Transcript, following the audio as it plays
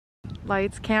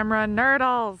Lights, camera,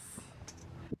 Nurdles!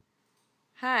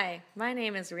 Hi, my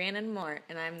name is Rhiannon Moore,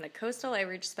 and I'm the Coastal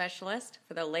Outreach Specialist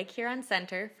for the Lake Huron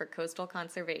Center for Coastal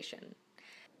Conservation.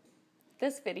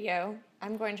 This video,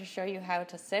 I'm going to show you how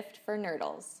to sift for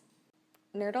nurdles.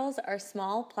 Nurdles are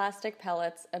small plastic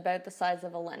pellets about the size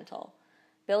of a lentil.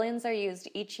 Billions are used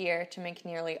each year to make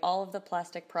nearly all of the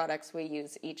plastic products we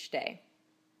use each day.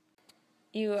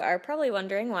 You are probably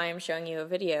wondering why I'm showing you a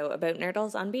video about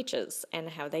nurdles on beaches and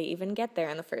how they even get there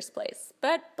in the first place.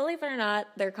 But believe it or not,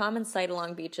 they're a common sight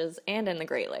along beaches and in the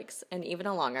Great Lakes, and even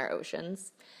along our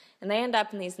oceans. And they end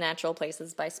up in these natural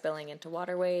places by spilling into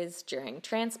waterways, during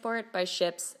transport, by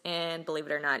ships, and believe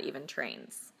it or not, even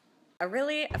trains. A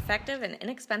really effective and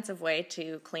inexpensive way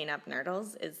to clean up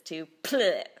nurdles is to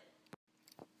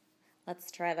Let's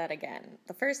try that again.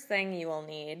 The first thing you will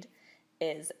need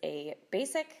is a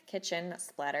basic kitchen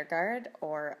splatter guard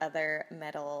or other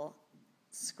metal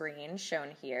screen shown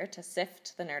here to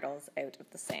sift the nurdles out of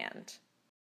the sand.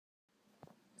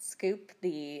 Scoop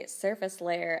the surface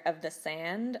layer of the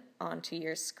sand onto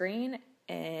your screen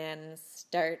and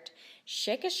start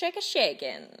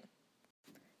shaking.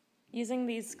 Using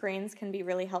these screens can be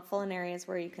really helpful in areas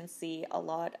where you can see a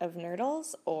lot of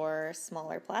nurdles or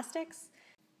smaller plastics.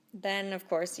 Then, of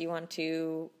course, you want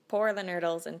to pour the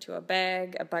nurdles into a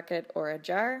bag, a bucket, or a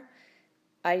jar.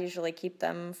 I usually keep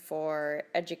them for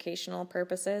educational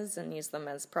purposes and use them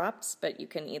as props, but you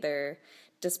can either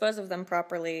dispose of them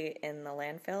properly in the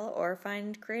landfill or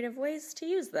find creative ways to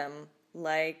use them,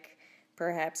 like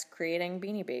perhaps creating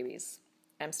beanie babies.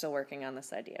 I'm still working on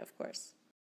this idea, of course.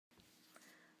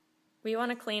 We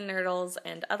want to clean nurdles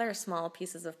and other small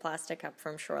pieces of plastic up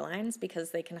from shorelines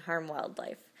because they can harm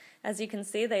wildlife. As you can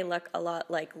see, they look a lot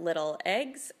like little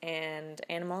eggs, and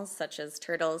animals such as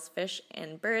turtles, fish,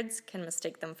 and birds can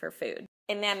mistake them for food.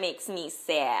 And that makes me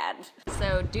sad.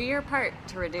 So do your part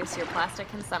to reduce your plastic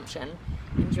consumption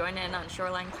and join in on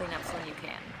shoreline cleanups when you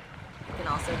can. You can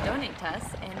also donate to us,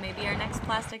 and maybe our next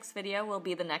plastics video will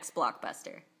be the next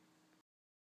blockbuster.